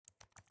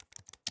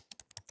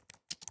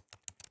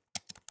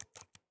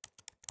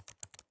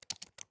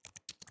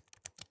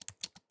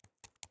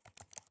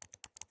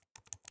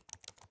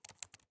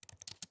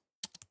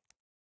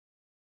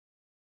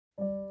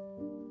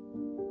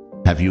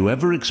Have you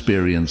ever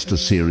experienced a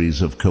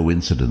series of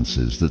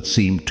coincidences that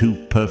seemed too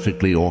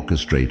perfectly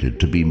orchestrated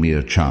to be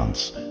mere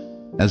chance,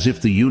 as if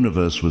the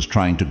universe was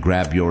trying to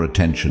grab your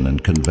attention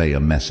and convey a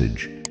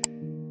message?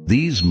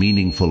 These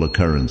meaningful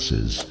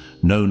occurrences,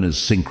 known as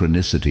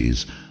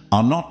synchronicities,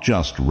 are not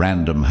just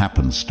random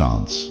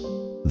happenstance.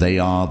 They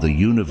are the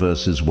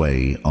universe's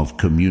way of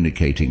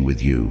communicating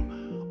with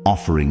you,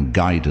 offering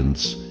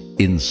guidance,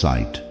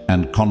 insight,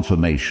 and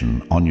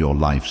confirmation on your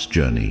life's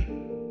journey.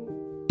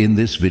 In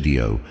this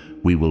video,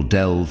 we will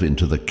delve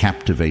into the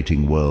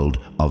captivating world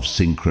of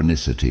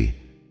synchronicity,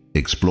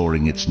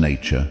 exploring its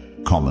nature,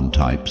 common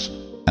types,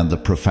 and the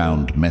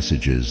profound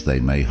messages they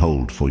may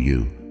hold for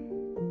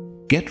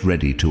you. Get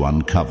ready to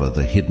uncover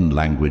the hidden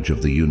language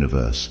of the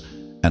universe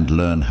and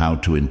learn how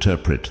to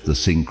interpret the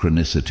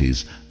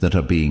synchronicities that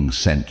are being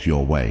sent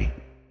your way.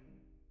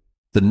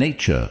 The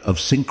nature of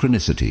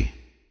synchronicity.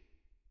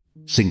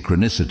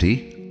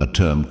 Synchronicity, a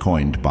term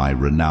coined by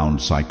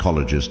renowned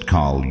psychologist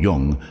Carl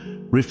Jung,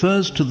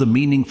 refers to the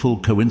meaningful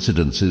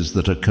coincidences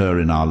that occur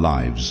in our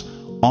lives,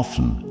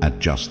 often at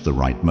just the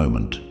right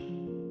moment.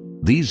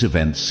 These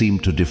events seem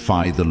to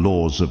defy the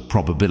laws of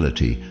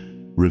probability,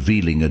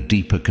 revealing a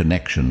deeper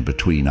connection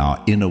between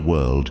our inner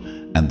world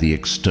and the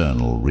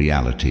external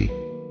reality.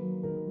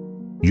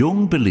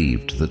 Jung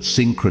believed that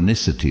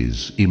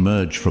synchronicities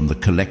emerge from the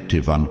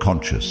collective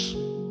unconscious,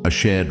 a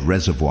shared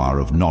reservoir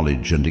of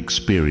knowledge and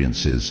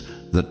experiences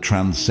that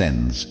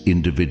transcends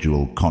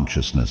individual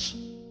consciousness.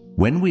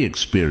 When we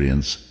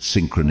experience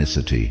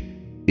synchronicity,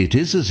 it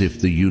is as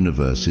if the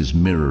universe is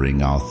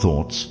mirroring our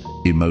thoughts,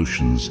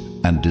 emotions,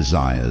 and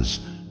desires,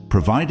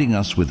 providing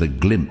us with a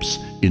glimpse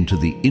into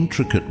the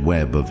intricate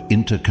web of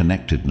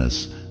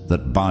interconnectedness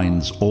that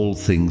binds all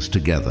things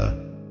together.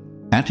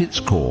 At its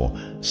core,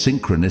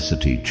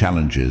 synchronicity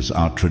challenges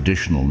our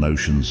traditional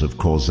notions of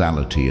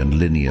causality and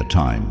linear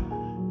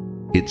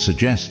time. It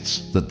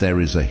suggests that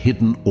there is a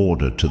hidden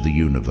order to the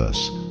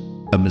universe,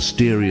 a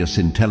mysterious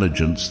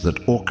intelligence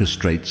that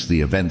orchestrates the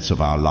events of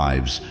our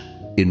lives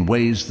in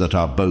ways that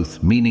are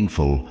both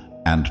meaningful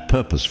and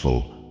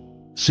purposeful.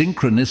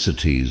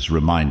 Synchronicities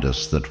remind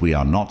us that we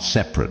are not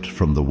separate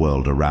from the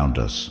world around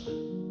us,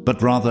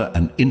 but rather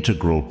an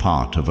integral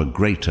part of a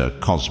greater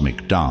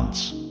cosmic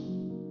dance.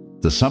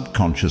 The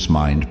subconscious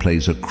mind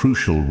plays a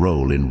crucial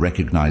role in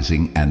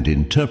recognizing and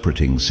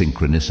interpreting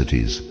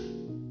synchronicities.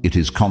 It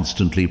is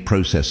constantly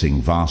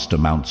processing vast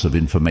amounts of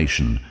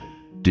information,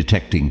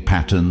 detecting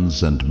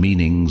patterns and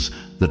meanings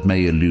that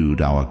may elude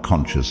our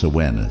conscious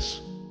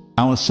awareness.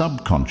 Our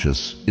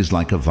subconscious is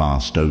like a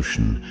vast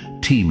ocean,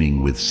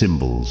 teeming with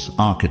symbols,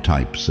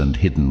 archetypes, and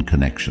hidden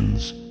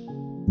connections.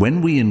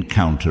 When we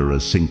encounter a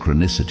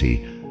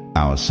synchronicity,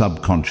 our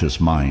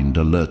subconscious mind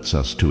alerts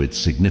us to its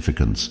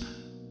significance,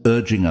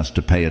 urging us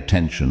to pay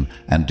attention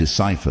and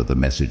decipher the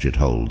message it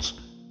holds.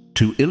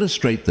 To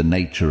illustrate the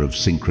nature of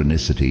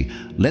synchronicity,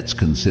 let's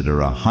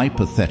consider a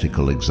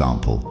hypothetical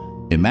example.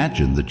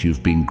 Imagine that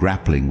you've been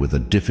grappling with a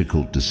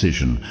difficult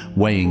decision,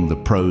 weighing the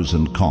pros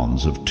and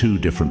cons of two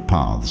different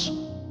paths.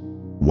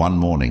 One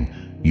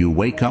morning, you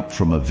wake up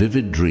from a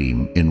vivid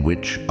dream in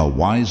which a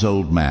wise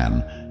old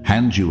man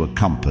hands you a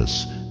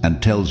compass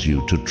and tells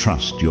you to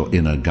trust your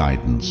inner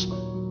guidance.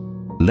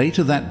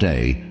 Later that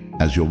day,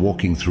 as you're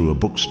walking through a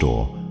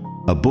bookstore,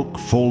 a book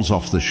falls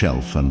off the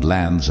shelf and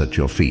lands at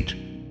your feet.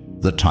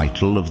 The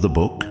title of the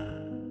book?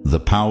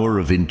 The Power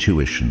of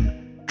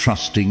Intuition,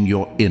 Trusting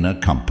Your Inner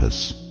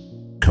Compass.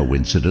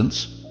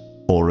 Coincidence?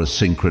 Or a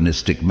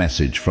synchronistic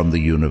message from the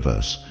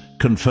universe,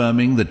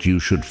 confirming that you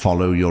should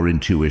follow your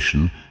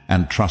intuition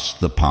and trust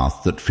the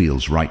path that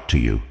feels right to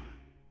you?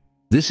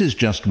 This is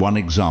just one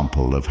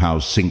example of how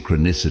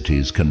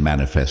synchronicities can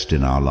manifest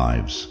in our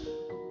lives.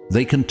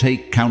 They can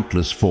take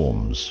countless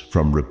forms,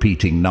 from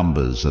repeating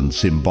numbers and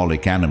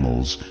symbolic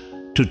animals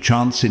to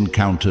chance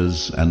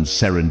encounters and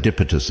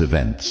serendipitous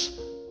events.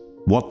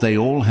 What they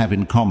all have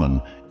in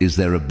common is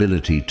their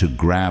ability to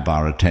grab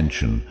our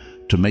attention,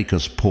 to make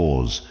us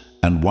pause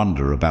and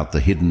wonder about the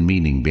hidden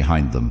meaning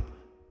behind them.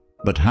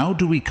 But how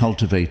do we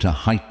cultivate a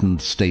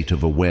heightened state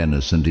of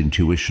awareness and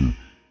intuition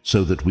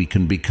so that we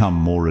can become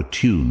more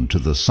attuned to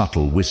the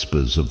subtle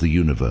whispers of the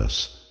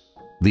universe?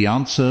 The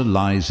answer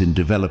lies in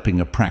developing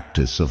a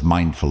practice of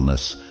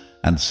mindfulness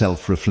and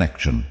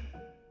self-reflection.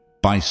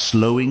 By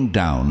slowing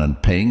down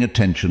and paying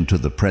attention to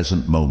the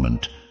present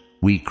moment,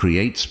 we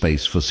create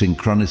space for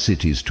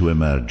synchronicities to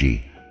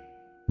emerge.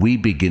 We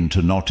begin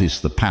to notice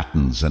the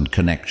patterns and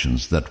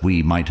connections that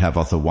we might have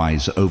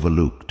otherwise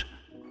overlooked.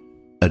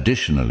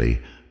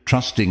 Additionally,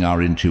 trusting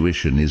our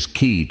intuition is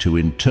key to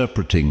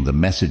interpreting the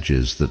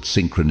messages that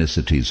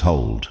synchronicities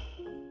hold.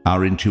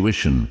 Our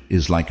intuition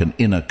is like an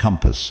inner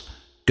compass,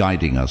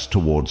 guiding us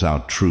towards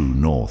our true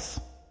north.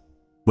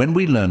 When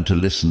we learn to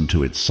listen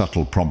to its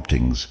subtle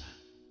promptings,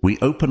 we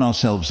open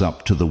ourselves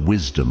up to the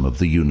wisdom of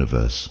the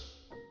universe.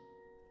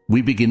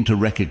 We begin to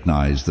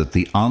recognize that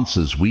the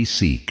answers we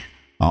seek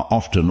are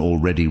often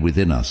already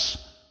within us,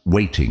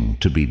 waiting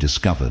to be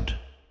discovered.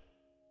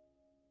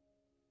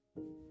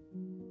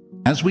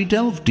 As we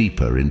delve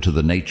deeper into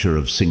the nature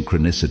of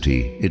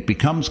synchronicity, it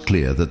becomes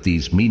clear that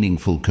these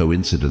meaningful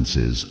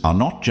coincidences are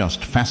not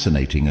just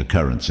fascinating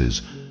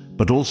occurrences,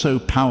 but also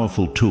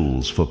powerful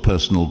tools for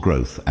personal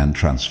growth and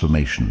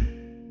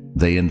transformation.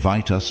 They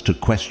invite us to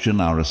question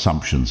our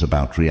assumptions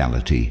about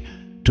reality,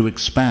 to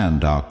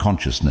expand our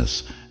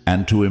consciousness,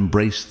 and to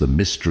embrace the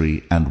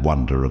mystery and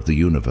wonder of the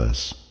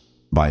universe.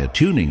 By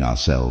attuning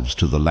ourselves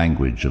to the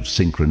language of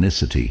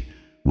synchronicity,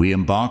 we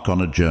embark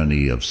on a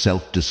journey of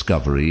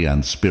self-discovery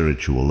and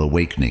spiritual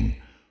awakening,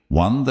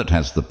 one that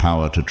has the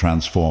power to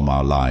transform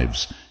our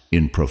lives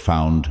in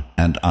profound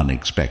and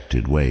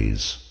unexpected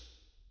ways.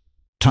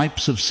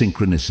 Types of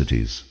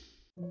synchronicities.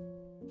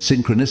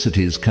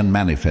 Synchronicities can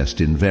manifest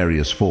in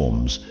various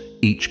forms,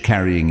 each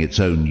carrying its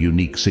own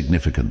unique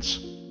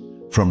significance.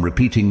 From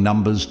repeating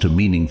numbers to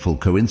meaningful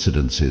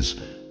coincidences,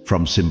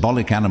 from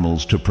symbolic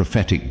animals to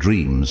prophetic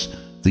dreams,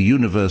 the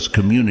universe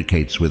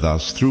communicates with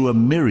us through a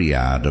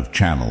myriad of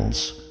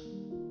channels.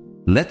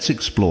 Let's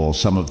explore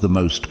some of the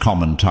most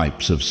common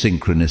types of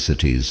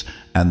synchronicities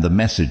and the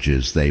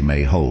messages they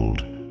may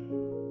hold.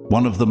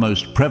 One of the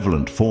most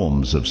prevalent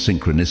forms of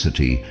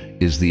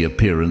synchronicity is the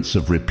appearance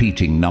of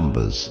repeating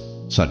numbers,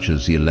 such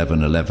as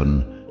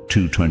 1111,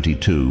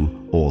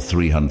 222, or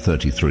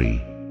 333.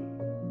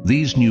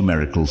 These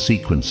numerical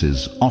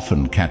sequences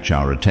often catch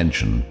our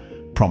attention,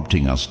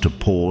 prompting us to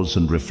pause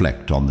and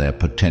reflect on their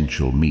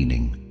potential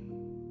meaning.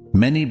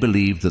 Many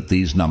believe that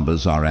these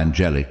numbers are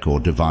angelic or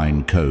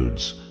divine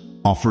codes,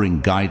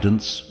 offering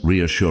guidance,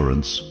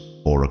 reassurance,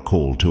 or a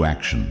call to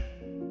action.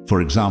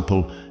 For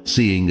example,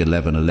 seeing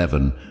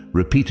 1111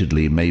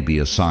 repeatedly may be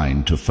a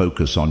sign to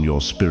focus on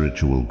your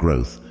spiritual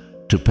growth,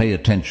 to pay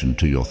attention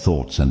to your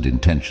thoughts and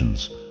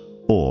intentions,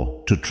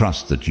 or to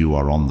trust that you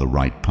are on the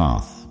right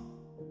path.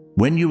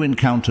 When you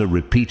encounter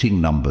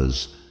repeating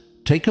numbers,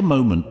 take a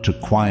moment to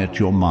quiet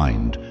your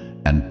mind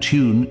and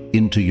tune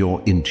into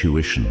your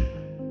intuition.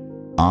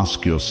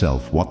 Ask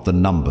yourself what the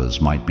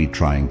numbers might be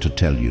trying to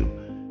tell you.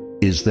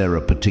 Is there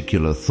a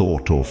particular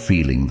thought or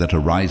feeling that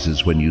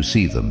arises when you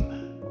see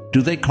them?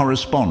 Do they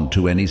correspond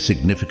to any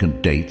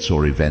significant dates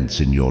or events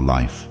in your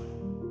life?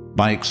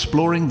 By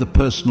exploring the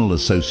personal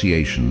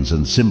associations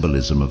and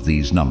symbolism of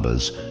these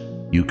numbers,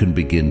 you can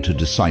begin to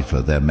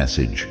decipher their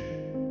message.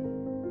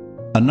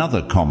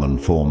 Another common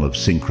form of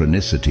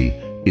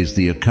synchronicity is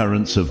the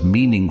occurrence of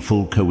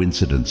meaningful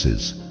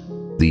coincidences.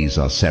 These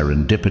are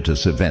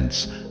serendipitous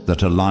events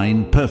that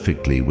align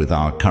perfectly with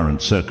our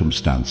current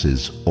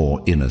circumstances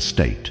or inner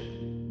state.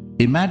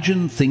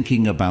 Imagine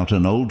thinking about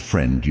an old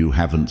friend you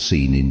haven't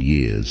seen in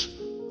years,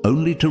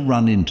 only to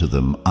run into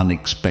them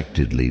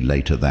unexpectedly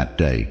later that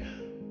day,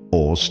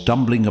 or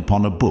stumbling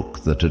upon a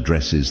book that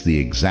addresses the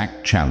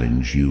exact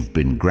challenge you've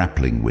been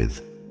grappling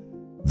with.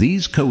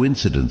 These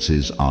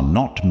coincidences are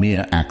not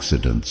mere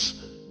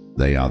accidents.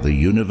 They are the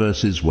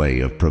universe's way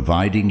of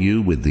providing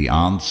you with the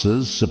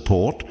answers,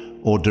 support,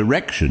 or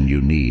direction you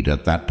need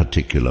at that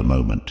particular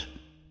moment.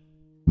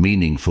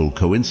 Meaningful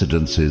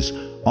coincidences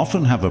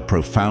often have a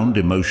profound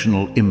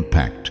emotional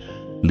impact,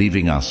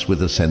 leaving us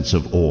with a sense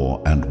of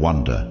awe and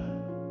wonder.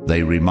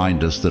 They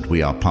remind us that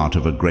we are part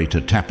of a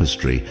greater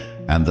tapestry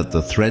and that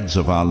the threads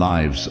of our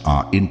lives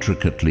are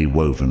intricately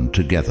woven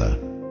together.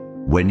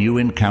 When you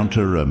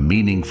encounter a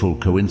meaningful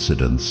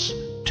coincidence,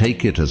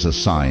 take it as a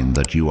sign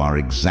that you are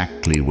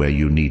exactly where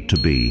you need to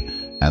be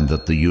and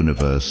that the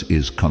universe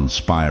is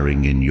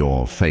conspiring in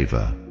your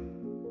favor.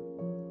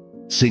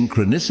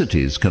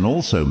 Synchronicities can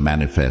also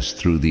manifest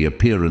through the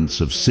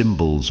appearance of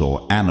symbols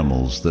or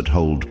animals that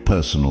hold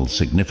personal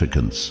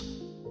significance.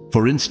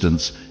 For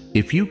instance,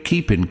 if you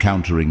keep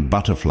encountering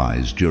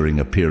butterflies during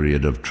a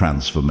period of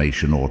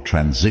transformation or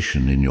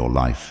transition in your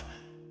life,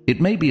 it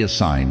may be a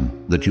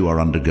sign that you are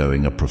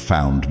undergoing a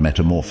profound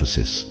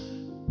metamorphosis.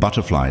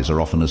 Butterflies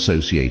are often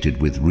associated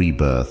with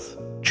rebirth,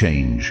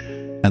 change,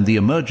 and the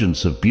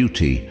emergence of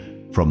beauty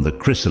from the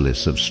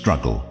chrysalis of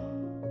struggle.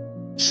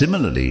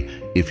 Similarly,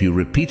 if you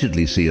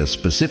repeatedly see a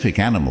specific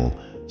animal,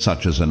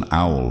 such as an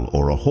owl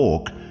or a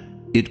hawk,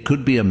 it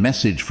could be a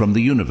message from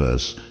the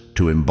universe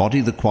to embody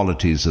the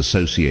qualities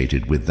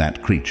associated with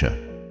that creature.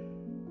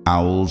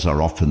 Owls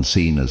are often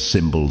seen as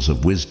symbols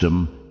of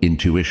wisdom,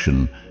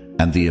 intuition,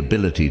 and the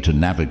ability to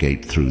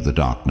navigate through the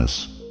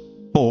darkness.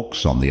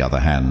 Hawks, on the other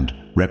hand,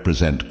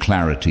 represent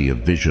clarity of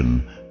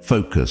vision,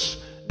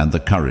 focus, and the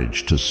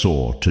courage to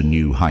soar to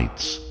new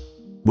heights.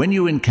 When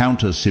you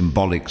encounter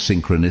symbolic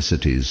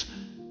synchronicities,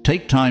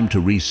 take time to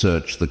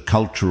research the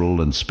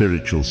cultural and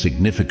spiritual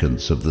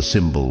significance of the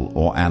symbol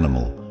or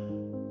animal.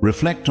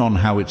 Reflect on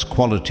how its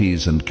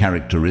qualities and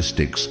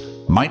characteristics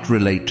might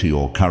relate to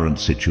your current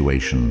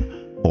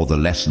situation or the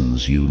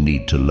lessons you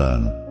need to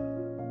learn.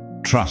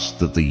 Trust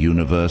that the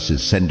universe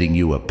is sending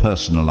you a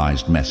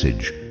personalized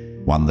message,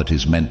 one that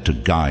is meant to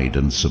guide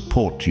and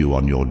support you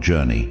on your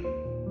journey.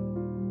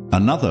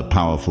 Another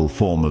powerful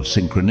form of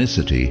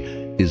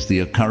synchronicity is the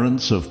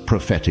occurrence of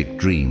prophetic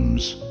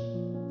dreams.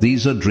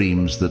 These are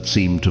dreams that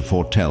seem to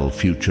foretell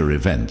future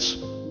events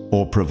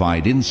or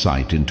provide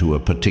insight into a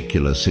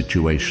particular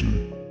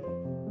situation.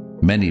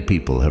 Many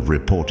people have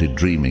reported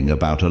dreaming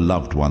about a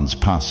loved one's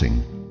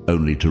passing,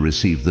 only to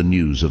receive the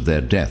news of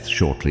their death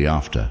shortly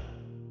after.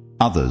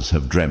 Others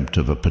have dreamt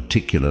of a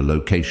particular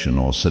location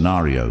or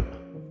scenario,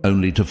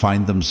 only to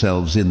find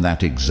themselves in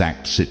that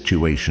exact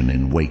situation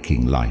in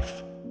waking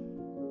life.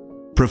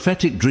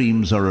 Prophetic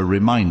dreams are a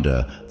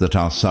reminder that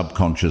our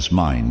subconscious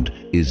mind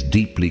is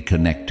deeply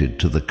connected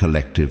to the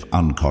collective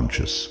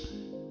unconscious,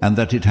 and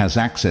that it has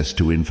access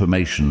to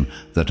information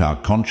that our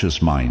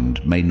conscious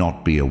mind may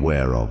not be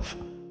aware of.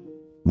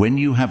 When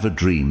you have a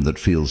dream that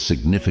feels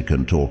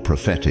significant or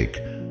prophetic,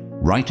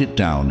 write it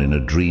down in a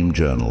dream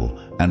journal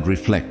and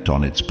reflect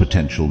on its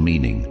potential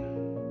meaning.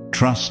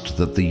 Trust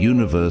that the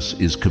universe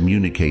is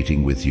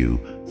communicating with you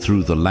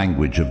through the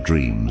language of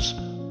dreams,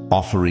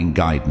 offering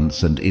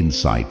guidance and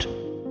insight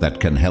that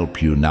can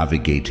help you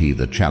navigate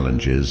either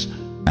challenges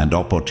and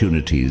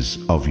opportunities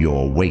of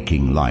your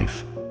waking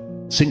life.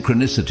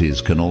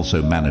 Synchronicities can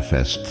also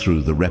manifest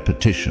through the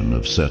repetition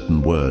of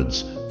certain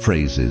words,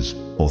 phrases,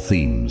 or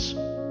themes.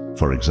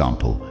 For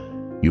example,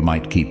 you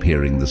might keep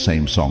hearing the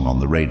same song on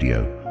the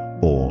radio,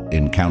 or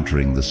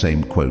encountering the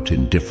same quote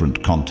in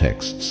different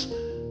contexts.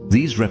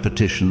 These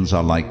repetitions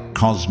are like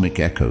cosmic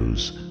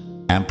echoes,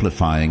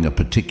 amplifying a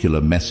particular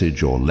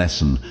message or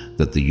lesson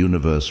that the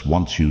universe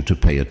wants you to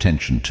pay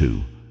attention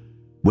to.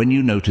 When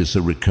you notice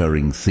a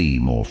recurring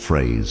theme or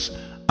phrase,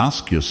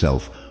 ask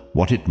yourself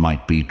what it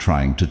might be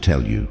trying to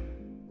tell you.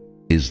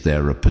 Is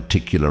there a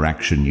particular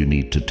action you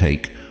need to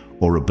take,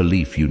 or a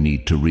belief you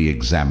need to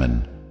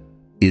re-examine?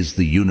 Is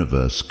the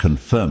universe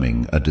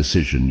confirming a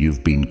decision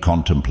you've been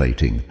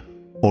contemplating,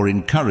 or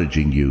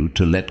encouraging you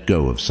to let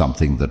go of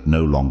something that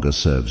no longer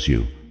serves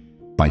you?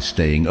 By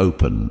staying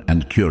open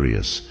and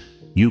curious,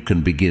 you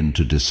can begin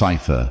to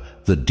decipher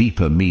the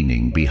deeper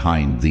meaning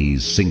behind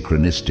these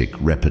synchronistic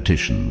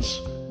repetitions.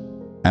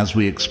 As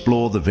we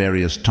explore the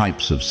various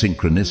types of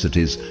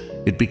synchronicities,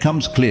 it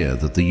becomes clear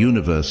that the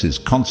universe is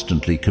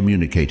constantly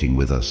communicating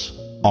with us,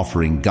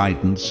 offering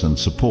guidance and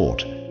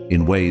support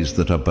in ways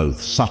that are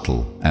both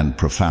subtle and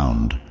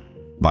profound.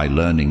 By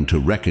learning to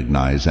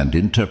recognize and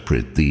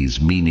interpret these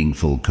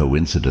meaningful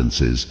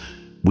coincidences,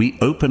 we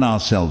open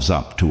ourselves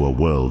up to a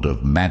world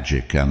of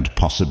magic and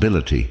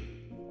possibility.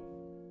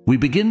 We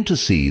begin to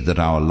see that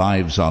our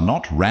lives are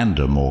not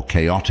random or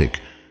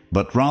chaotic,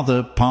 but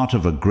rather part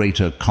of a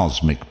greater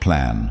cosmic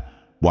plan,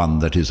 one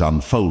that is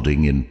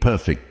unfolding in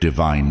perfect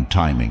divine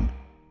timing.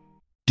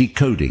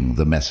 Decoding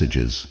the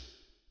messages.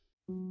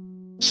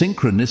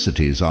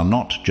 Synchronicities are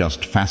not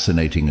just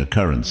fascinating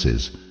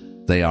occurrences.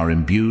 They are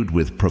imbued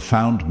with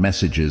profound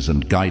messages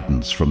and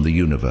guidance from the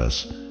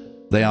universe.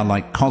 They are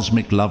like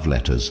cosmic love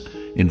letters,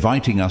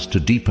 inviting us to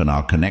deepen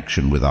our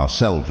connection with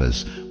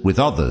ourselves, with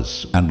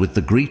others, and with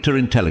the greater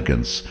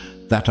intelligence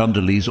that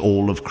underlies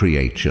all of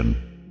creation.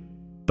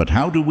 But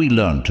how do we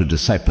learn to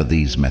decipher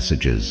these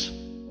messages?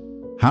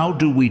 How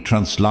do we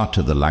translate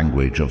the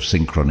language of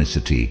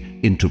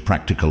synchronicity into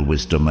practical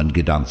wisdom and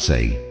guidance?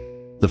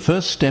 The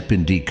first step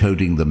in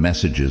decoding the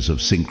messages of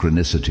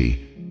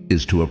synchronicity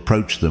is to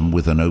approach them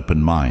with an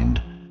open mind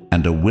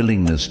and a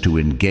willingness to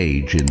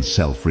engage in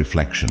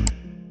self-reflection.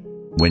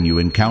 When you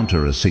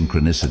encounter a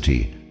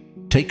synchronicity,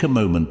 take a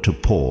moment to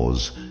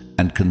pause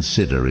and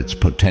consider its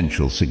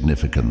potential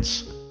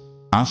significance.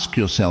 Ask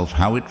yourself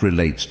how it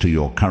relates to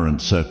your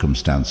current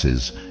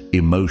circumstances,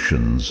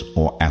 emotions,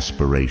 or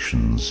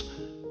aspirations.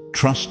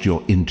 Trust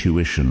your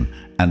intuition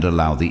and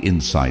allow the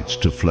insights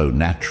to flow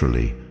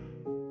naturally.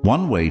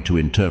 One way to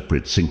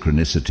interpret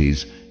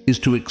synchronicities is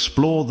to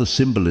explore the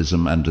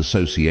symbolism and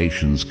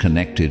associations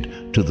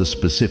connected to the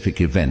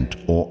specific event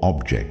or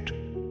object.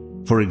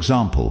 For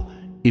example,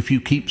 if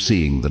you keep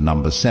seeing the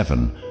number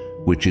 7,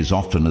 which is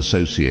often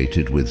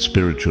associated with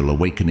spiritual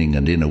awakening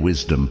and inner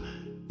wisdom,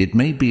 it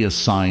may be a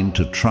sign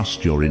to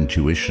trust your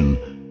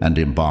intuition and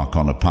embark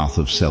on a path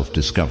of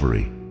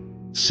self-discovery.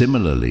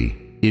 Similarly,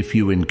 if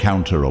you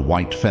encounter a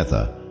white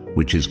feather,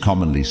 which is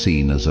commonly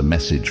seen as a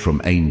message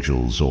from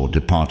angels or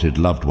departed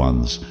loved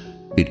ones,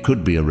 it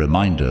could be a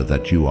reminder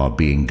that you are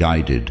being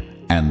guided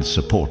and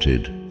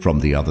supported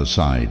from the other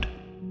side.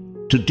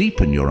 To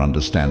deepen your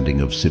understanding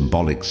of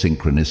symbolic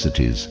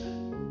synchronicities,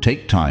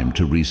 take time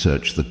to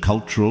research the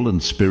cultural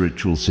and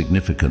spiritual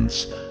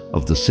significance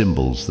of the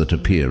symbols that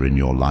appear in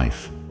your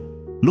life.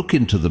 Look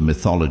into the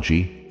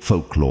mythology,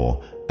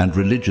 folklore, and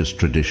religious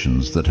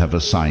traditions that have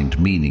assigned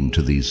meaning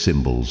to these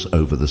symbols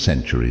over the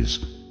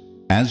centuries.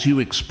 As you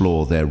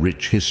explore their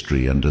rich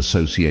history and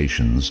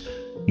associations,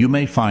 you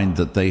may find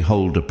that they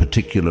hold a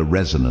particular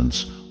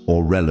resonance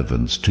or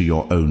relevance to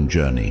your own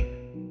journey.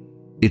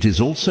 It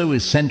is also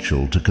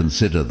essential to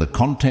consider the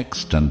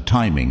context and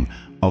timing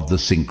of the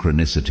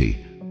synchronicity.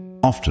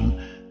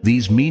 Often,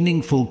 these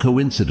meaningful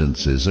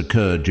coincidences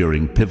occur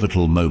during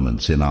pivotal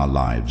moments in our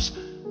lives,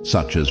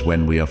 such as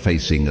when we are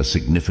facing a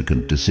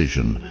significant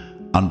decision,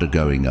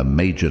 undergoing a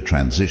major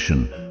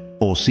transition,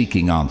 or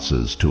seeking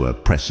answers to a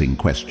pressing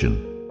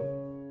question.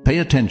 Pay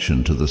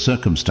attention to the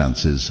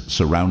circumstances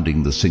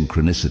surrounding the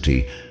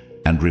synchronicity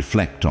and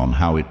reflect on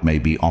how it may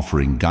be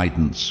offering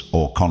guidance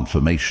or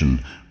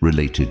confirmation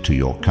related to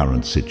your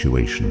current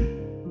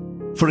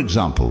situation. For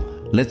example,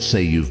 let's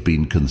say you've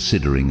been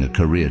considering a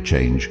career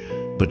change,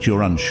 but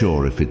you're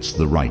unsure if it's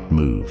the right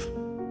move.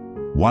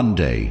 One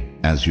day,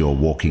 as you're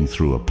walking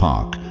through a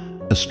park,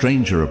 a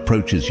stranger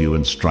approaches you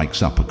and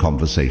strikes up a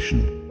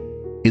conversation.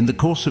 In the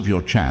course of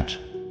your chat,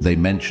 they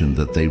mention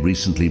that they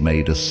recently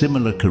made a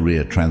similar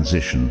career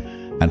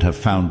transition and have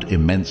found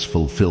immense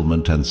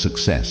fulfillment and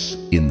success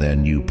in their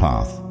new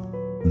path.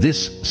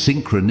 This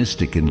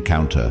synchronistic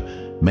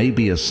encounter may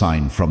be a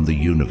sign from the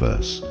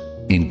universe,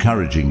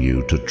 encouraging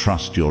you to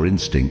trust your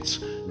instincts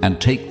and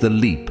take the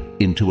leap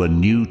into a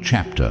new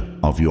chapter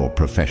of your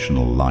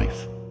professional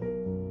life.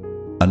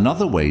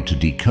 Another way to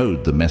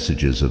decode the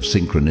messages of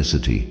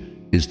synchronicity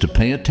is to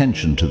pay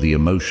attention to the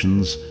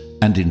emotions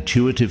and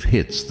intuitive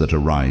hits that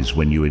arise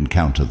when you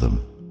encounter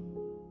them.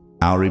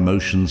 Our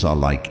emotions are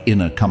like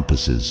inner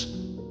compasses,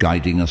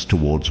 guiding us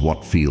towards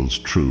what feels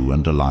true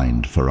and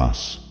aligned for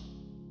us.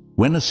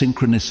 When a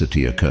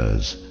synchronicity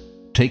occurs,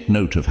 take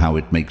note of how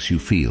it makes you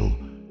feel.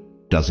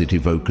 Does it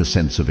evoke a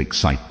sense of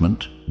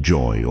excitement,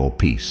 joy, or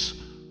peace?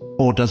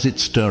 Or does it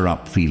stir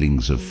up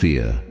feelings of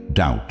fear,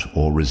 doubt,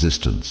 or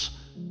resistance?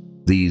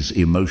 These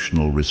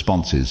emotional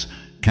responses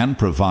can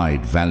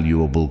provide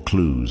valuable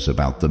clues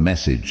about the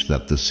message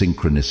that the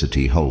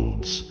synchronicity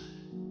holds.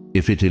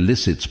 If it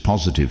elicits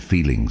positive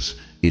feelings,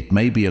 it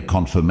may be a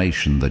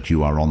confirmation that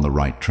you are on the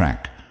right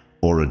track,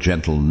 or a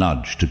gentle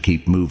nudge to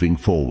keep moving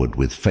forward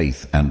with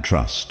faith and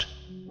trust.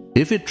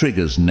 If it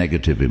triggers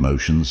negative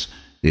emotions,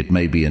 it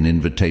may be an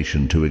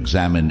invitation to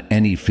examine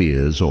any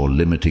fears or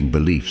limiting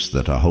beliefs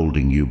that are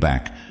holding you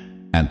back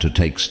and to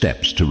take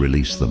steps to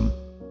release them.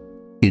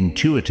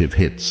 Intuitive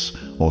hits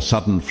or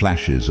sudden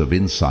flashes of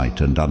insight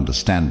and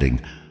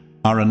understanding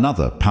are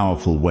another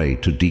powerful way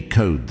to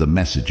decode the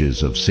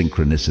messages of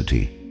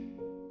synchronicity.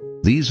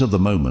 These are the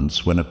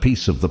moments when a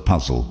piece of the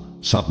puzzle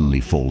suddenly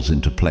falls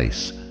into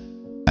place,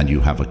 and you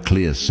have a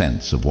clear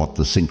sense of what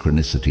the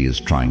synchronicity is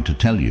trying to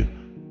tell you.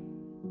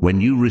 When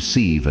you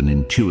receive an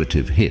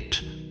intuitive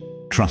hit,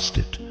 trust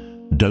it.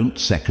 Don't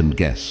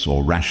second-guess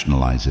or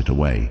rationalize it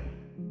away.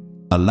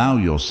 Allow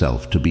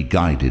yourself to be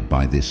guided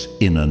by this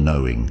inner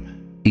knowing,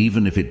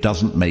 even if it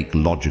doesn't make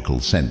logical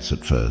sense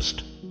at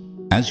first.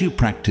 As you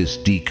practice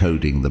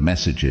decoding the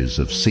messages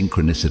of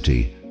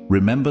synchronicity,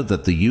 remember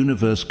that the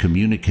universe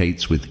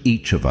communicates with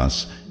each of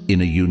us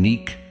in a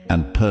unique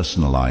and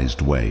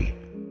personalized way.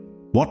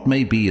 What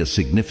may be a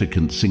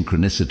significant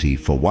synchronicity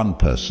for one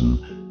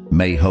person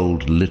may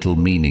hold little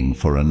meaning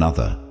for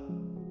another.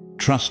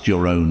 Trust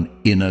your own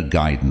inner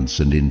guidance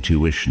and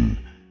intuition,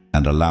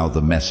 and allow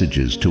the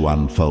messages to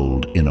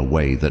unfold in a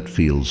way that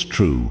feels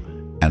true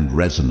and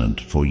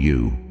resonant for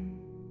you.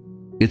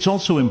 It's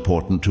also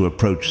important to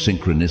approach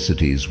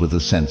synchronicities with a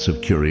sense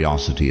of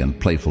curiosity and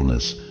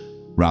playfulness,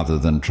 rather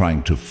than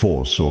trying to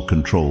force or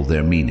control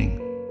their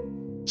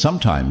meaning.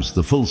 Sometimes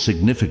the full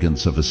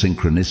significance of a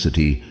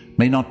synchronicity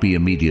may not be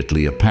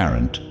immediately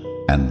apparent,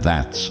 and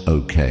that's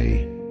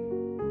okay.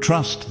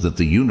 Trust that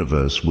the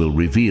universe will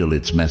reveal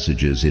its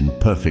messages in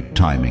perfect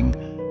timing,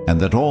 and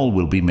that all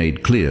will be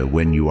made clear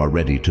when you are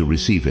ready to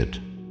receive it.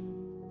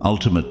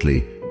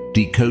 Ultimately,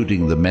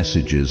 decoding the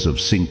messages of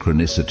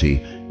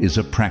synchronicity is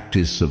a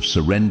practice of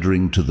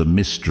surrendering to the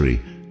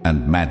mystery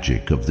and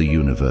magic of the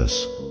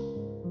universe.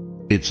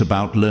 It's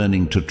about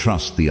learning to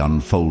trust the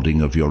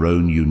unfolding of your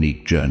own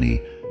unique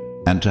journey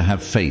and to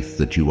have faith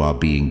that you are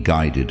being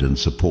guided and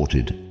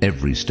supported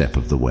every step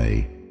of the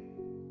way.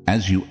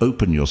 As you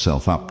open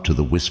yourself up to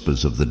the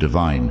whispers of the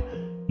divine,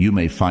 you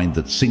may find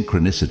that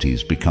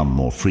synchronicities become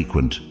more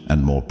frequent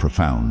and more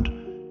profound.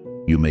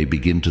 You may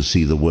begin to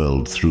see the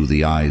world through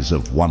the eyes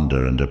of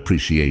wonder and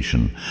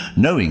appreciation,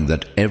 knowing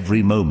that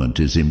every moment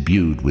is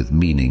imbued with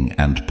meaning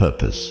and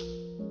purpose.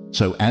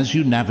 So as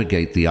you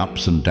navigate the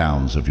ups and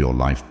downs of your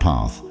life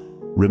path,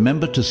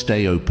 remember to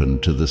stay open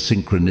to the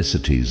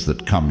synchronicities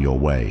that come your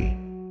way.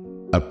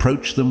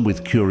 Approach them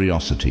with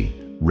curiosity,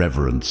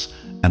 reverence,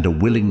 and a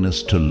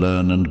willingness to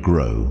learn and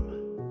grow.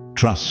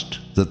 Trust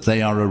that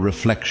they are a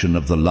reflection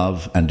of the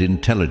love and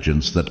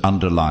intelligence that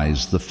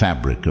underlies the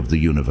fabric of the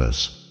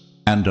universe.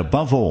 And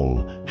above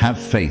all,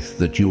 have faith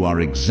that you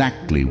are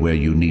exactly where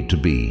you need to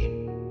be,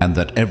 and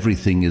that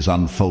everything is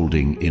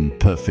unfolding in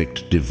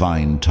perfect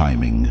divine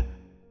timing.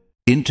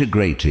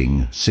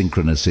 Integrating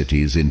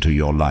synchronicities into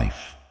your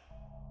life.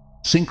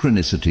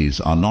 Synchronicities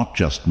are not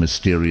just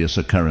mysterious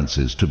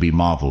occurrences to be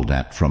marveled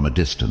at from a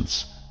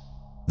distance.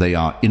 They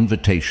are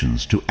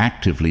invitations to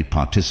actively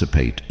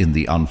participate in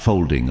the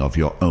unfolding of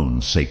your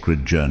own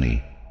sacred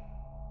journey.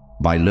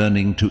 By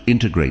learning to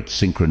integrate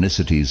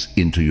synchronicities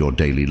into your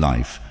daily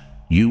life,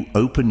 you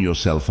open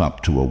yourself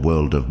up to a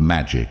world of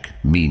magic,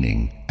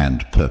 meaning,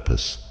 and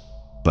purpose.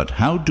 But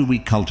how do we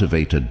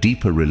cultivate a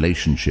deeper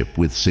relationship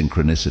with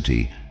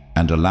synchronicity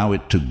and allow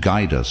it to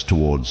guide us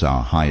towards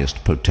our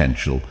highest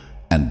potential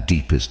and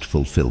deepest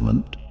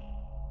fulfillment?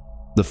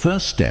 The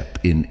first step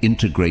in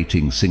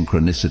integrating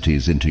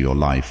synchronicities into your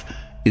life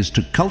is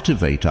to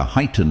cultivate a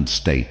heightened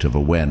state of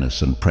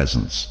awareness and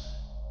presence.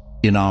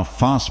 In our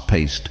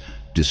fast-paced,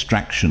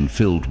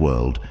 distraction-filled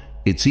world,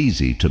 it's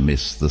easy to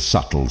miss the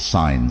subtle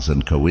signs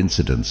and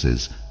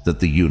coincidences that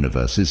the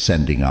universe is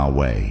sending our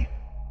way.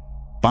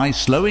 By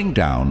slowing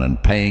down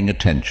and paying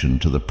attention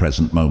to the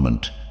present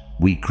moment,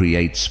 we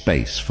create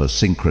space for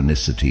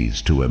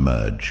synchronicities to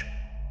emerge.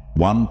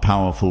 One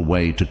powerful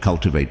way to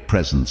cultivate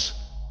presence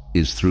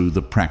is through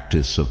the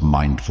practice of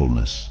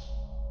mindfulness.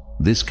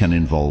 This can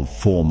involve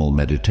formal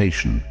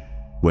meditation,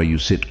 where you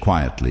sit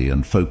quietly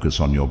and focus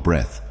on your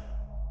breath,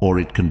 or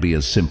it can be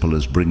as simple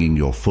as bringing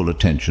your full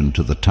attention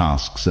to the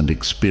tasks and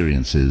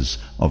experiences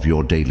of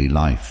your daily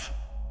life.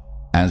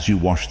 As you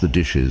wash the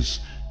dishes,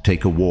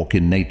 take a walk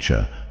in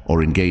nature,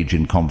 or engage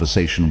in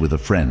conversation with a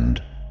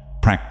friend,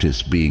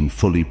 practice being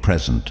fully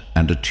present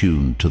and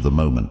attuned to the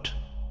moment.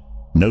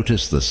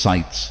 Notice the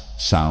sights,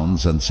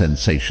 sounds, and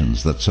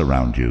sensations that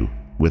surround you,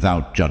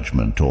 without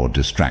judgment or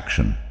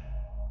distraction.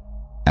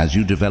 As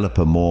you develop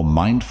a more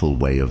mindful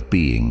way of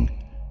being,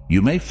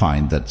 you may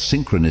find that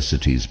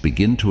synchronicities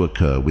begin to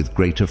occur with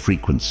greater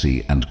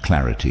frequency and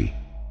clarity.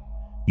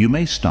 You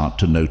may start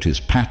to notice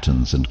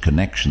patterns and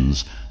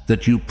connections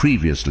that you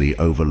previously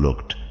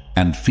overlooked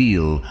and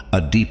feel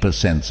a deeper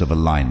sense of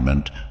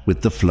alignment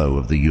with the flow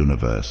of the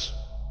universe.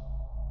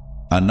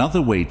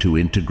 Another way to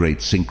integrate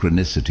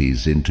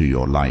synchronicities into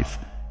your life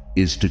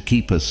is to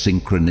keep a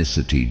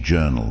synchronicity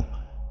journal.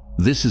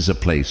 This is a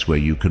place where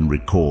you can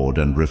record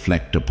and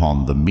reflect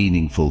upon the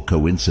meaningful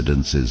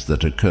coincidences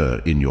that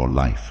occur in your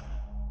life.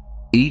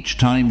 Each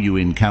time you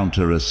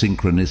encounter a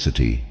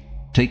synchronicity,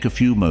 take a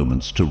few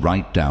moments to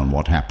write down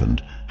what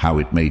happened, how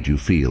it made you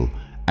feel,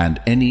 and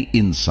any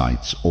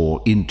insights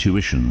or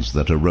intuitions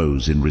that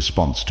arose in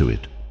response to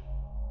it.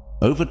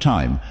 Over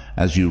time,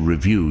 as you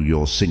review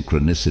your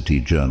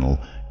synchronicity journal,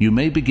 you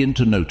may begin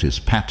to notice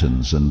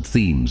patterns and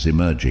themes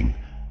emerging.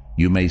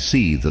 You may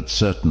see that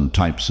certain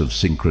types of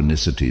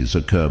synchronicities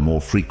occur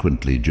more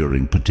frequently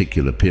during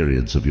particular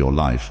periods of your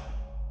life,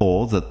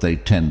 or that they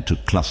tend to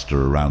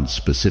cluster around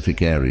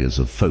specific areas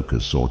of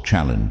focus or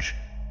challenge.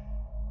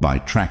 By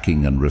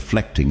tracking and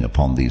reflecting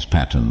upon these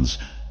patterns,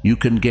 you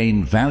can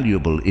gain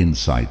valuable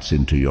insights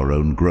into your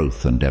own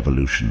growth and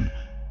evolution,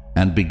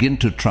 and begin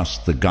to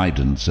trust the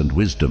guidance and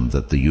wisdom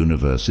that the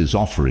universe is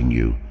offering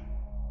you.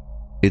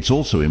 It's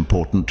also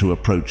important to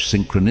approach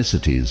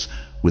synchronicities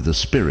with a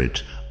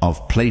spirit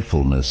of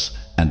playfulness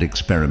and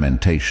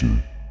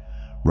experimentation.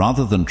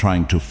 Rather than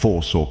trying to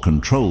force or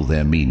control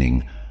their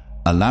meaning,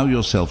 allow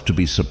yourself to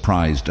be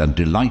surprised and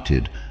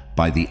delighted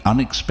by the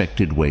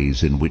unexpected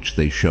ways in which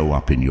they show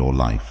up in your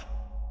life.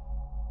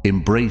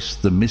 Embrace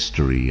the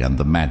mystery and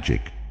the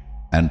magic,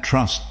 and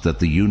trust that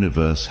the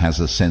universe has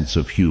a sense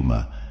of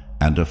humor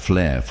and a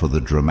flair for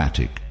the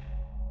dramatic.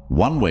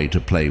 One way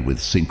to play with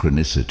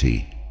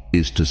synchronicity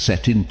is to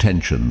set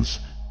intentions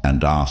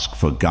and ask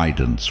for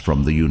guidance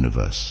from the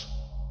universe.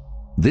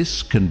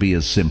 This can be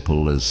as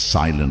simple as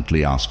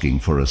silently asking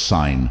for a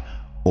sign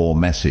or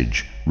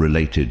message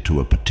related to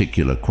a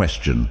particular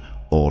question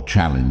or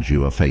challenge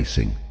you are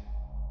facing.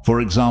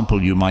 For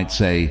example, you might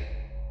say,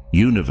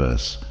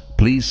 "Universe,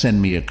 please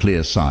send me a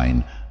clear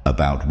sign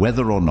about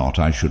whether or not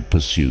I should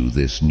pursue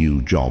this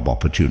new job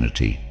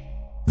opportunity."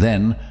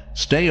 Then,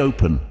 stay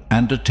open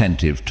and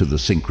attentive to the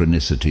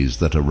synchronicities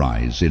that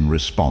arise in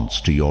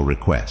response to your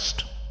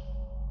request.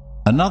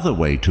 Another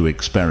way to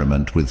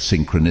experiment with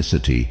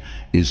synchronicity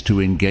is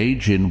to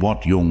engage in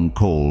what Jung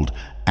called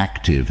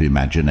active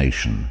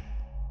imagination.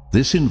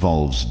 This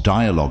involves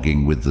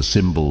dialoguing with the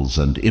symbols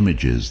and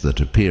images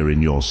that appear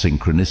in your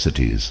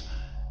synchronicities,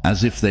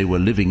 as if they were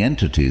living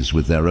entities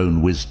with their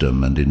own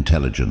wisdom and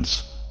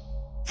intelligence.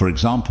 For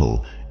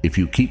example, if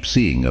you keep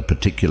seeing a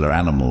particular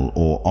animal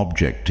or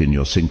object in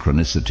your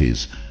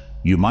synchronicities,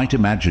 you might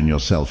imagine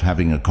yourself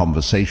having a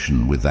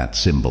conversation with that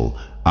symbol,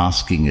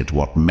 asking it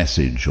what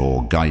message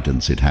or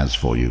guidance it has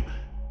for you.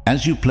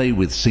 As you play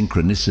with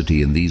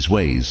synchronicity in these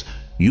ways,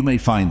 you may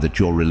find that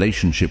your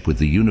relationship with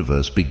the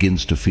universe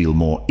begins to feel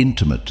more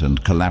intimate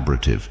and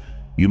collaborative.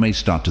 You may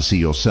start to see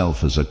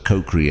yourself as a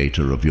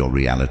co-creator of your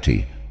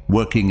reality,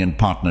 working in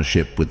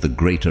partnership with the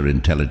greater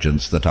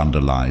intelligence that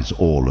underlies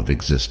all of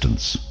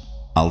existence.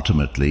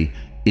 Ultimately,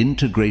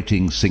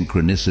 integrating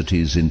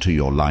synchronicities into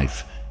your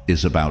life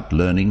is about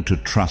learning to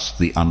trust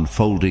the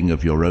unfolding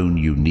of your own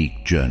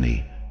unique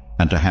journey,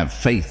 and to have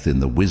faith in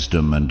the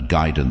wisdom and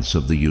guidance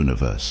of the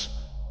universe.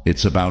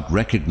 It's about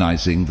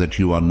recognizing that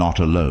you are not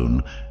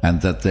alone,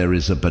 and that there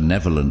is a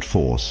benevolent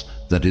force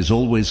that is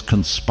always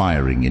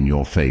conspiring in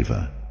your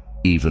favor,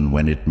 even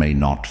when it may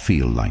not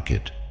feel like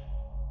it.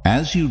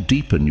 As you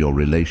deepen your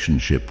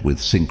relationship with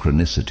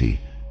synchronicity,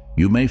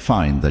 you may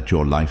find that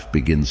your life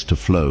begins to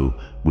flow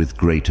with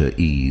greater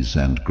ease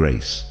and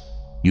grace.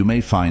 You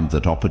may find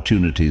that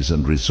opportunities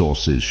and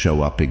resources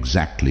show up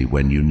exactly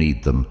when you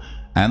need them,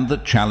 and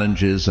that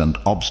challenges and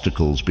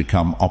obstacles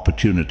become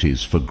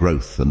opportunities for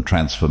growth and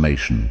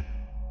transformation.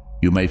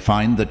 You may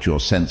find that your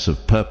sense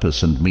of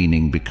purpose and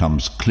meaning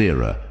becomes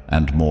clearer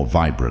and more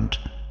vibrant,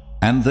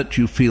 and that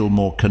you feel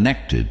more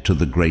connected to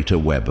the greater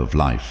web of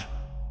life.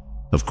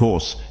 Of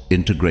course,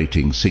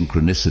 integrating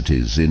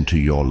synchronicities into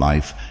your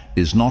life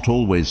is not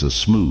always a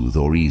smooth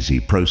or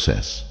easy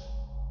process.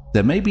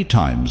 There may be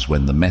times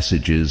when the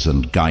messages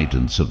and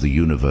guidance of the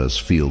universe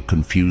feel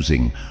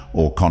confusing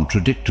or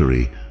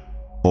contradictory,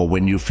 or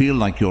when you feel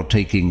like you're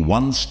taking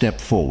one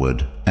step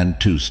forward and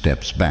two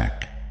steps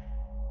back.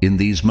 In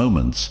these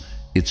moments,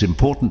 it's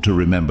important to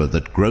remember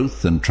that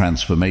growth and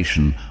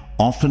transformation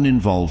often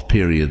involve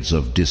periods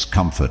of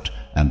discomfort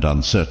and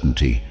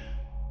uncertainty,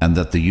 and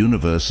that the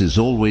universe is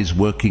always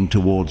working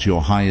towards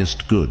your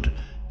highest good,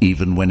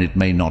 even when it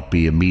may not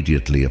be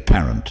immediately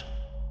apparent.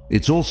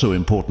 It's also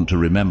important to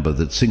remember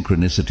that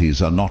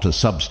synchronicities are not a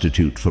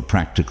substitute for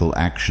practical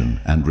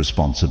action and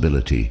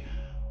responsibility.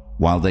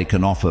 While they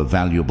can offer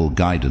valuable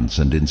guidance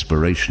and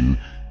inspiration,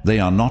 they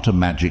are not a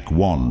magic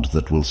wand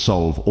that will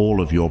solve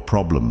all of your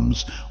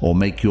problems or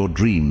make your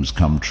dreams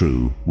come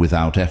true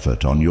without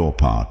effort on your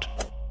part.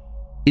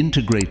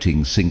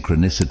 Integrating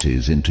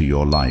synchronicities into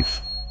your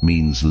life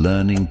means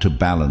learning to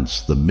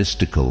balance the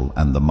mystical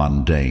and the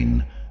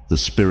mundane, the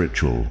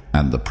spiritual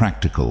and the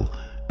practical,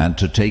 and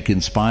to take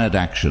inspired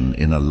action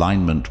in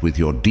alignment with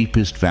your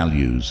deepest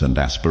values and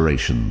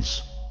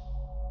aspirations.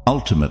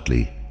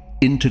 Ultimately,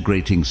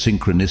 integrating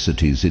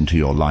synchronicities into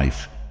your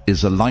life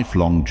is a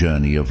lifelong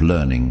journey of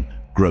learning,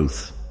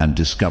 growth, and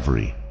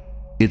discovery.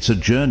 It's a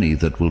journey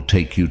that will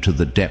take you to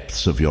the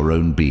depths of your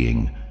own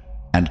being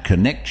and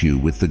connect you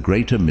with the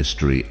greater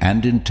mystery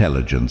and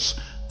intelligence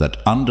that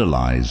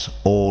underlies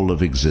all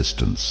of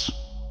existence.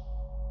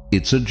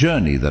 It's a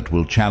journey that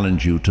will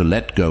challenge you to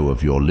let go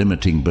of your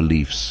limiting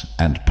beliefs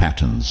and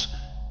patterns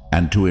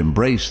and to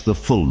embrace the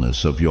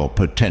fullness of your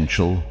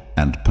potential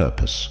and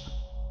purpose.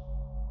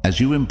 As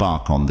you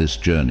embark on this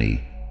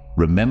journey,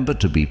 remember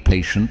to be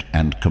patient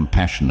and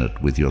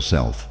compassionate with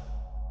yourself.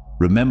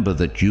 Remember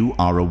that you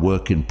are a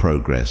work in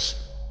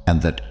progress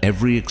and that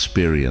every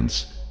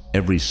experience,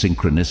 every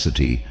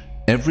synchronicity,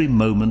 every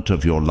moment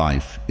of your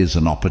life is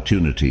an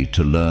opportunity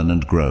to learn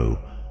and grow.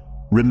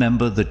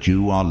 Remember that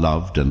you are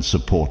loved and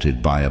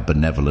supported by a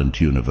benevolent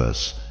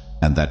universe,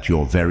 and that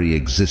your very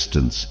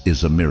existence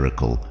is a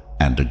miracle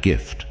and a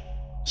gift.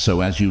 So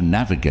as you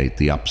navigate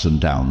the ups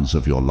and downs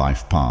of your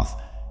life path,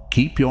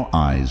 keep your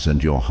eyes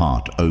and your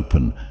heart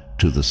open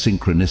to the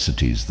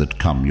synchronicities that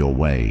come your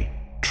way.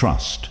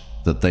 Trust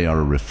that they are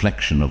a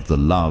reflection of the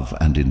love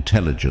and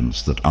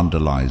intelligence that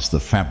underlies the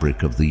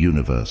fabric of the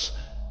universe,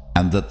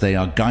 and that they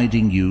are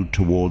guiding you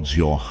towards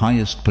your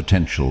highest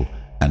potential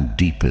and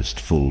deepest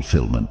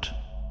fulfillment.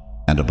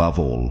 And above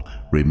all,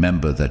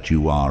 remember that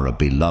you are a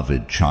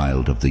beloved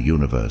child of the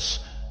universe,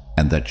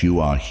 and that you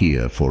are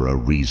here for a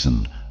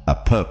reason, a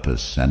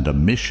purpose, and a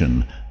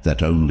mission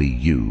that only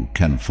you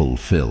can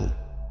fulfill.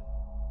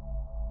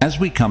 As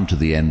we come to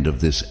the end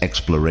of this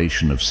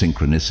exploration of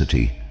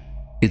synchronicity,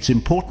 it's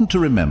important to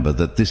remember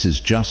that this is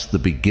just the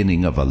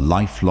beginning of a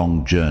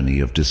lifelong journey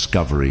of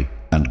discovery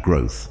and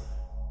growth.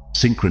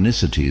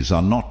 Synchronicities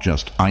are not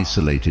just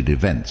isolated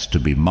events to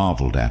be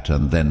marveled at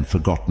and then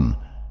forgotten.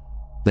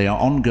 They are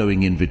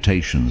ongoing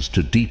invitations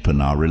to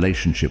deepen our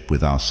relationship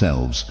with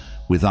ourselves,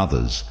 with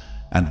others,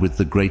 and with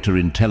the greater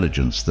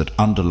intelligence that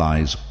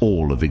underlies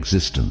all of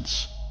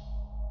existence.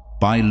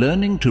 By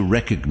learning to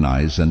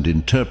recognize and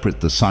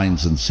interpret the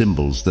signs and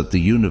symbols that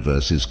the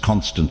universe is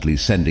constantly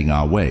sending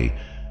our way,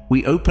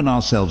 we open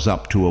ourselves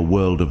up to a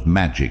world of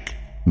magic,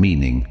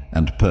 meaning,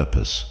 and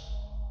purpose.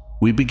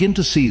 We begin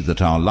to see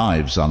that our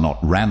lives are not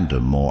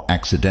random or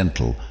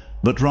accidental,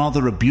 but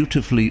rather a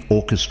beautifully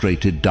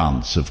orchestrated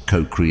dance of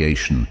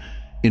co-creation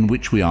in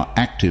which we are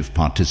active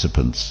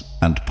participants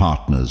and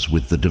partners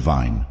with the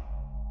divine.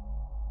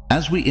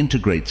 As we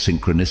integrate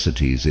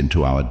synchronicities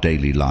into our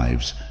daily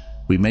lives,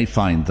 we may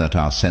find that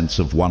our sense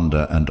of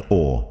wonder and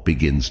awe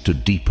begins to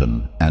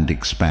deepen and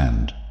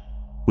expand.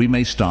 We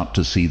may start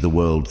to see the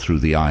world through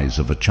the eyes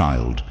of a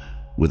child,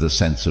 with a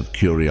sense of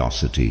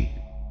curiosity,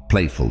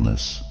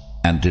 playfulness,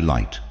 and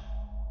delight.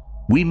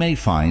 We may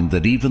find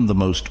that even the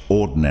most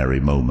ordinary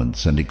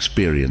moments and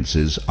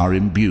experiences are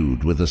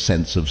imbued with a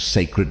sense of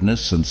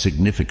sacredness and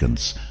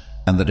significance,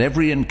 and that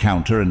every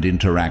encounter and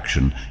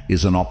interaction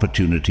is an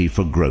opportunity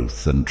for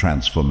growth and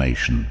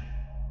transformation.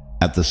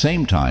 At the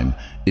same time,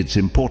 it's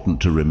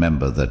important to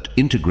remember that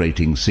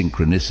integrating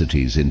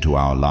synchronicities into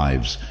our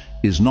lives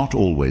is not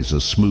always a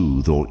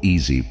smooth or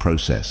easy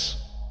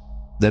process.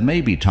 There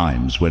may be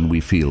times when we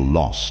feel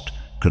lost,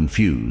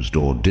 confused,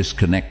 or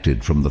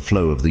disconnected from the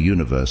flow of the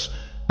universe,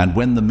 and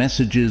when the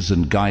messages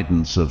and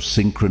guidance of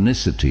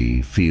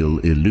synchronicity feel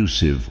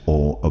elusive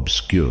or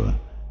obscure.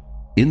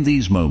 In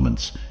these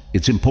moments,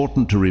 it's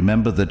important to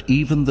remember that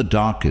even the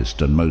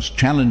darkest and most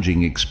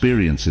challenging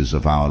experiences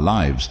of our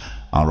lives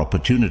are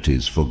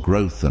opportunities for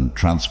growth and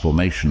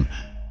transformation,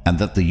 and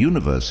that the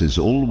universe is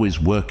always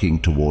working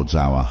towards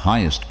our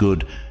highest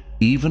good,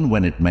 even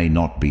when it may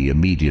not be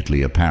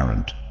immediately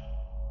apparent.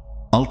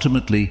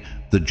 Ultimately,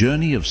 the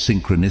journey of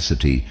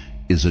synchronicity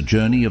is a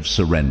journey of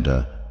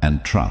surrender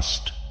and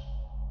trust.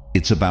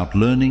 It's about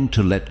learning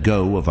to let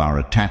go of our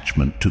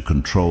attachment to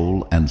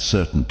control and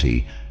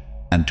certainty,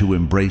 and to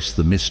embrace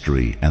the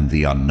mystery and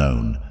the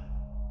unknown.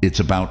 It's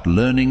about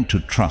learning to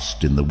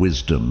trust in the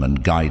wisdom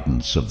and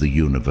guidance of the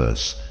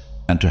universe,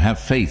 and to have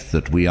faith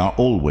that we are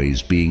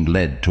always being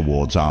led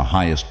towards our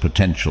highest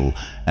potential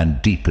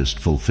and deepest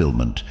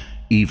fulfillment,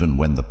 even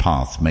when the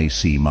path may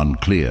seem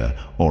unclear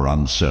or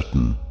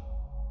uncertain.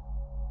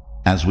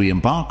 As we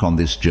embark on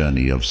this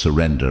journey of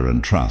surrender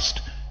and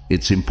trust,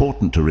 it's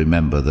important to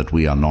remember that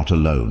we are not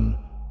alone.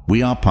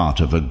 We are part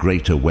of a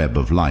greater web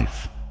of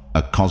life,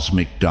 a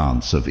cosmic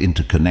dance of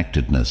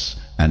interconnectedness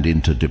and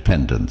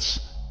interdependence.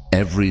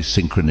 Every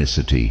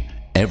synchronicity,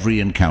 every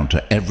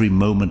encounter, every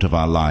moment of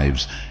our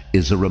lives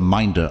is a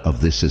reminder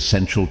of this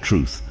essential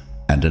truth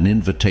and an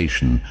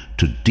invitation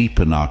to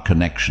deepen our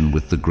connection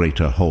with the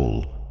greater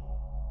whole.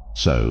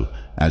 So,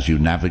 as you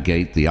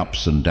navigate the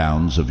ups and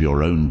downs of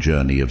your own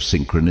journey of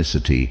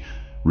synchronicity,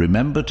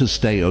 remember to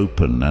stay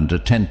open and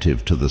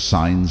attentive to the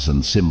signs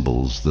and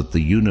symbols that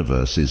the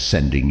universe is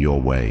sending your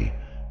way.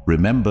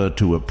 Remember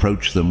to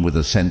approach them with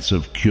a sense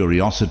of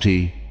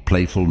curiosity,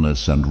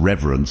 playfulness, and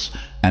reverence,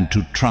 and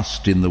to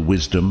trust in the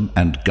wisdom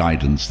and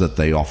guidance that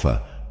they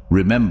offer.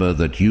 Remember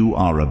that you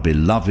are a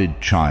beloved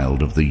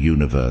child of the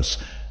universe,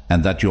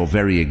 and that your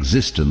very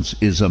existence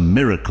is a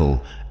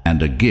miracle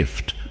and a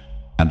gift.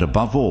 And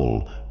above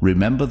all,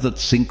 remember that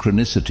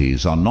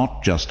synchronicities are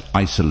not just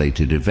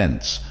isolated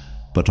events,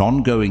 but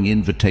ongoing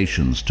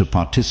invitations to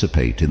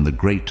participate in the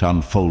great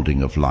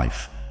unfolding of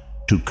life,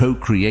 to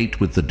co-create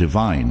with the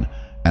divine,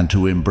 and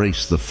to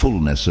embrace the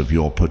fullness of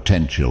your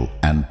potential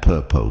and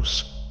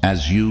purpose.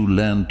 As you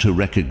learn to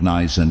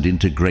recognize and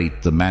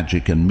integrate the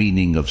magic and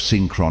meaning of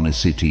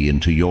synchronicity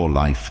into your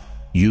life,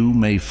 you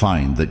may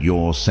find that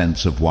your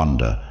sense of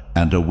wonder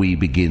and awe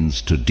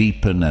begins to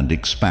deepen and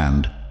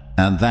expand,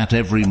 and that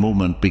every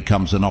moment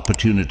becomes an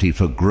opportunity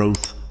for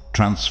growth,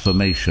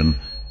 transformation,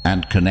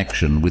 and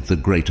connection with the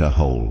greater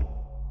whole.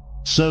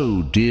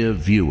 So, dear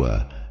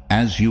viewer,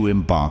 as you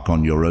embark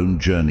on your own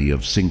journey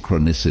of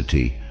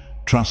synchronicity,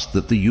 trust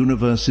that the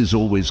universe is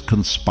always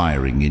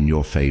conspiring in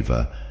your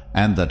favor,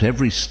 and that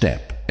every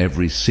step,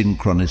 every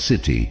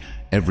synchronicity,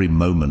 every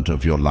moment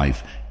of your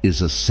life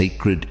is a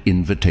sacred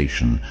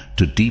invitation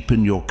to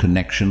deepen your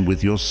connection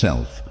with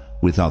yourself,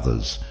 with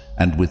others,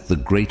 and with the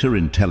greater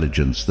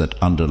intelligence that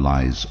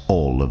underlies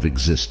all of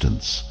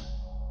existence.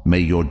 May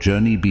your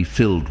journey be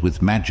filled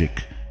with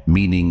magic,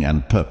 meaning,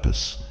 and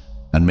purpose,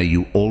 and may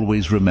you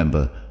always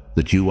remember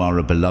that you are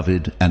a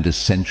beloved and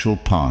essential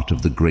part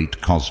of the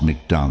great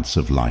cosmic dance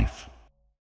of life.